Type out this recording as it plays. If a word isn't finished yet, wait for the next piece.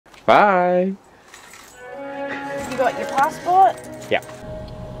Bye. You got your passport? Yeah.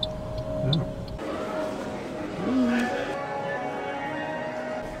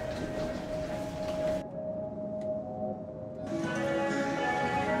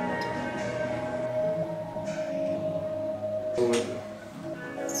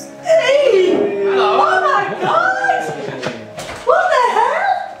 Hey! Oh my God! What the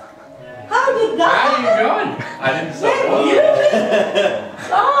hell? How did that happen? How are you going? I didn't stop. Where you been?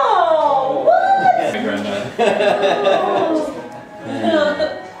 Oh, what? How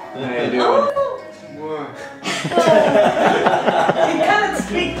you doing? Oh. You can't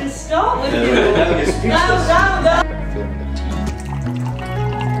speak to start with you. Down, down, down.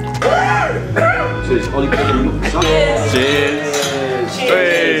 Cheers. Cheers.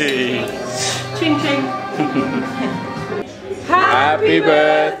 Cheers. Ching ching. Happy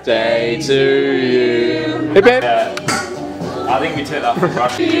birthday to you. Hip hip. I think we took that from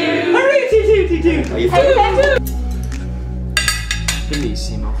Russia. Hurry, Are you hey,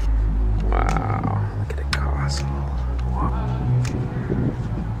 Bellissimo. Wow, look at the castle. Wow.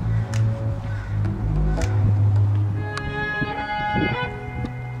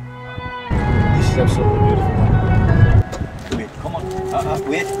 This is absolutely beautiful. Wait, come on.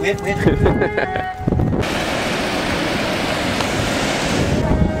 Wait.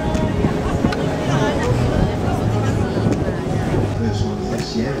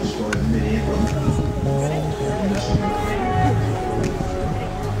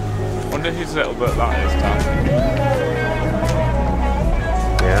 Wonder whose little boat that is, Tom.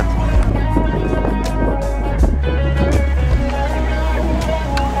 Yeah.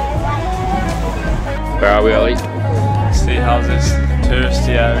 Where are we, Ollie? See houses,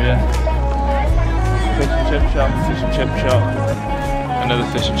 touristy area. Fish and chip shop, fish and chip shop. Another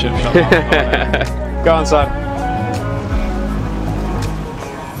fish and chip shop. Go on, son.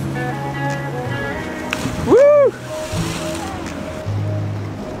 Woo!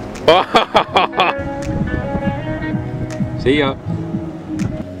 See ya.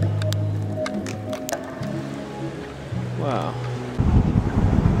 Wow.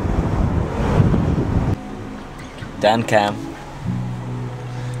 Dan Cam.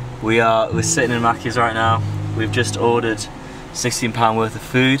 We're sitting in Mackey's right now. We've just ordered £16 worth of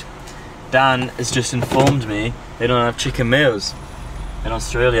food. Dan has just informed me they don't have chicken meals in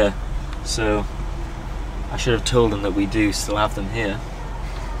Australia, so I should have told him that we do still have them here.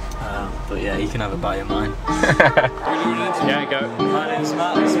 But yeah, you can have it by your mind. Yeah, go. My name's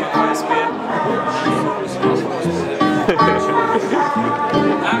Matt. This is my first beer.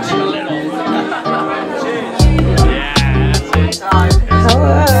 Actually, a little.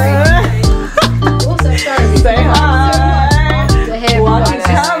 Also, sorry. Say hi. Watch his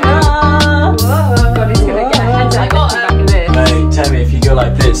camera. God, he's gonna get a head back in this. Mate, tell me, if you go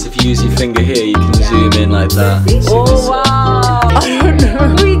like this, if you use your finger here, you can zoom in like that. Oh wow! I don't know. What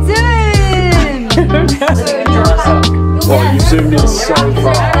are we doing? Well, you zoomed in so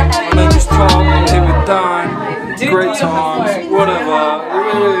far. And then just talk, hit with Dan, great times, whatever.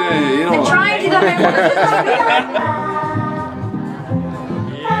 You know. Try and do that.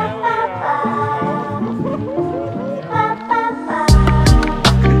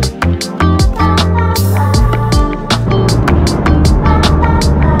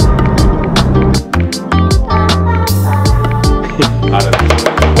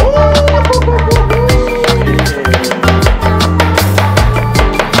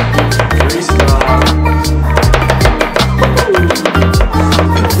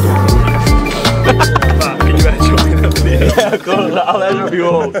 I'll end up you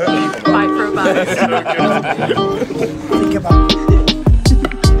all. Fight for a bite. Think about it.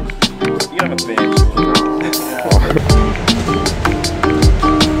 You have a bitch.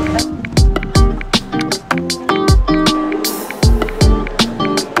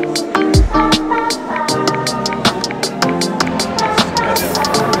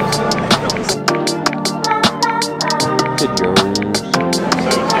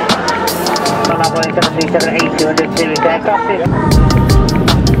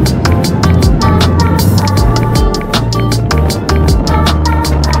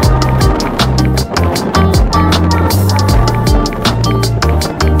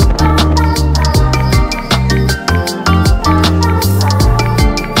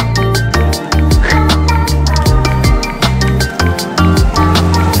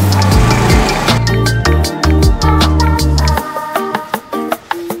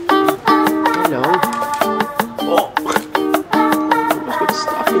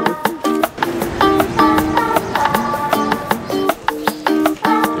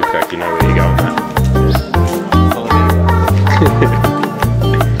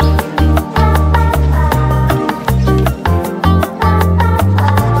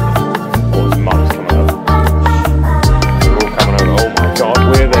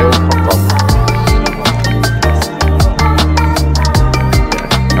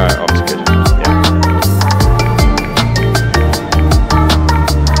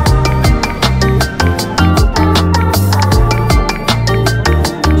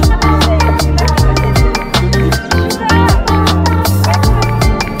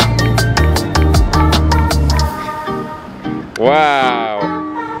 Wow.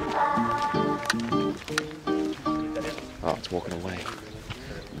 Oh, it's walking away.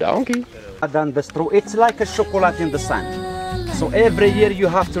 Donkey. Than the straw, it's like a chocolate in the sun. So every year you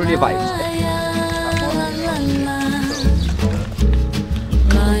have to revive it.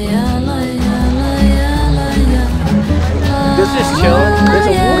 This is chill. There's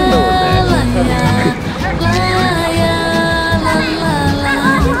a watermelon there.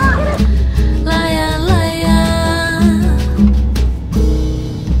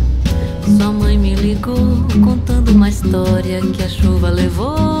 Sua mãe me ligou contando uma história que a chuva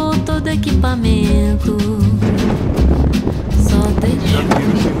levou todo equipamento. Só deixou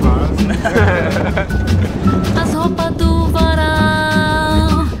as roupas do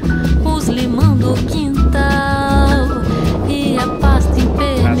varal, os limão do quintal e a pasta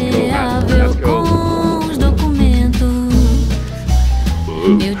impermeável com os documentos.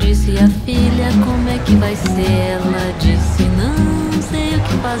 Eu disse à filha como é que vai ser. Ela disse não sei o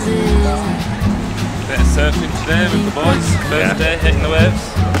que fazer. Bit of surfing today with the boys. First day hitting the waves.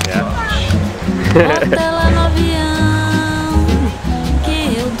 Bota ela no avião, que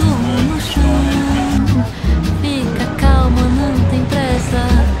eu durmo no chão. Fica calma, não tem pressa,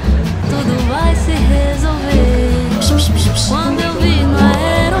 tudo vai se resolver. Quando eu vi no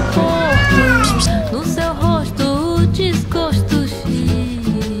aeroporto, no seu rosto o desgosto.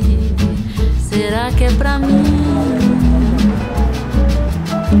 Será que é pra mim?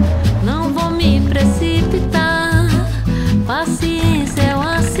 Não vou me precipitar. Paciência é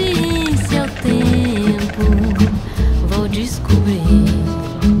uma ciência, é o tempo. Vou descobrir.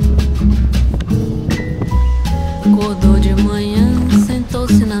 Acordou de manhã,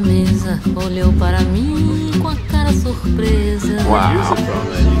 sentou-se na mesa, olhou para mim com a cara surpresa. Wow.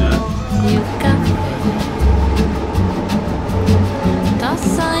 E o café tá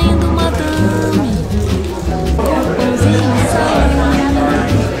saindo, madame. Pãozinho salgado.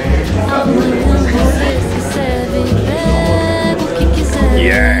 Amanhã você se serve, pega o que quiser.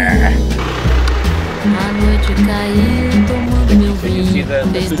 Yeah. A noite caiu, tomando meu vinho,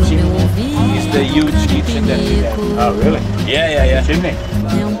 fez do meu ouvido pinico. Oh, really? Yeah. Chimney.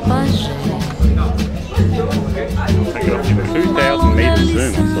 É um pajé. 2,000 meters zoom,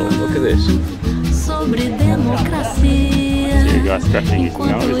 I thought. Look at this. Sobre democracia.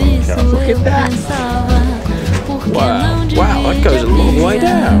 Enquanto isso eu pensava, por que não devia Wow, that goes a long way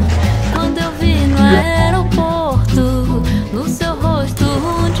down. Quando eu vi no aeroporto, no seu rosto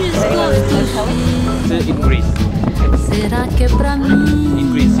um desgosto. Increase. Será que é pra mim?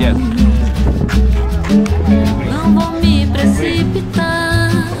 Increase, yes. Não vou me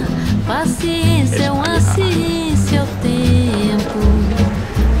precipitar. Paciência é uma ciência, é o tempo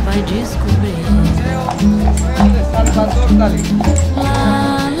vai descobrir. La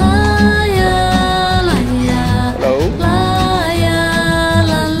la ya, la ya, la ya,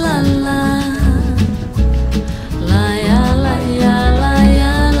 la la la, la ya, la ya, la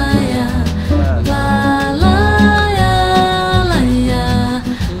ya, la ya, la la ya, la ya,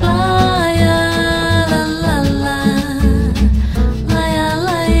 la ya, la la la, la ya,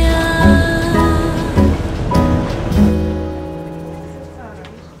 la ya.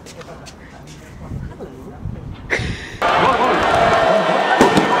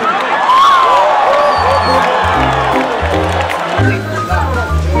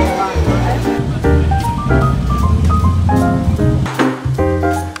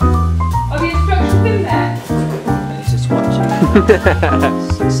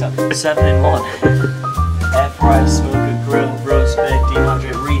 Seven in one. Air fry, smoker, grill, roast, bake,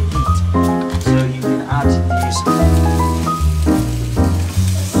 dehydrate, reheat. So you can add these.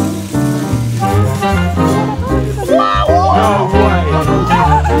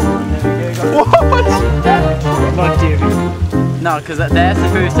 No, because they're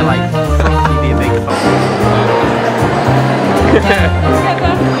supposed to like probably be a big phone.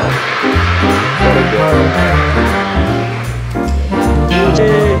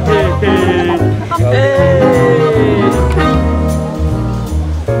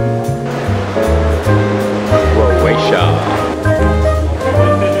 Whoa, way sharp.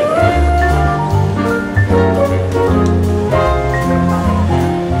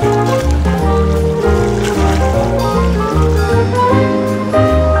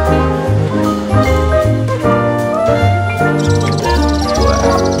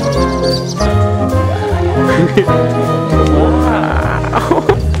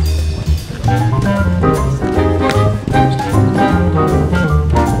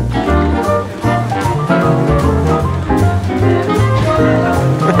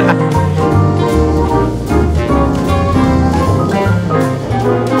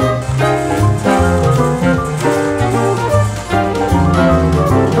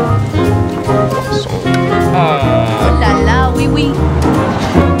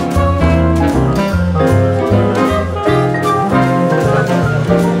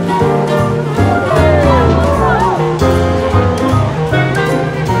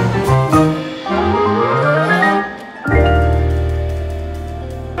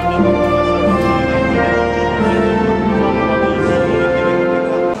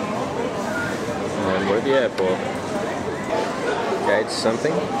 airport. Gauge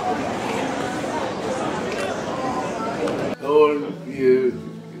something. Or you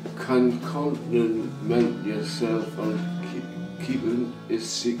can compliment yourself on keeping a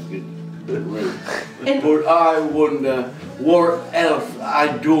secret. But I wonder what else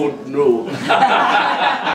I don't know.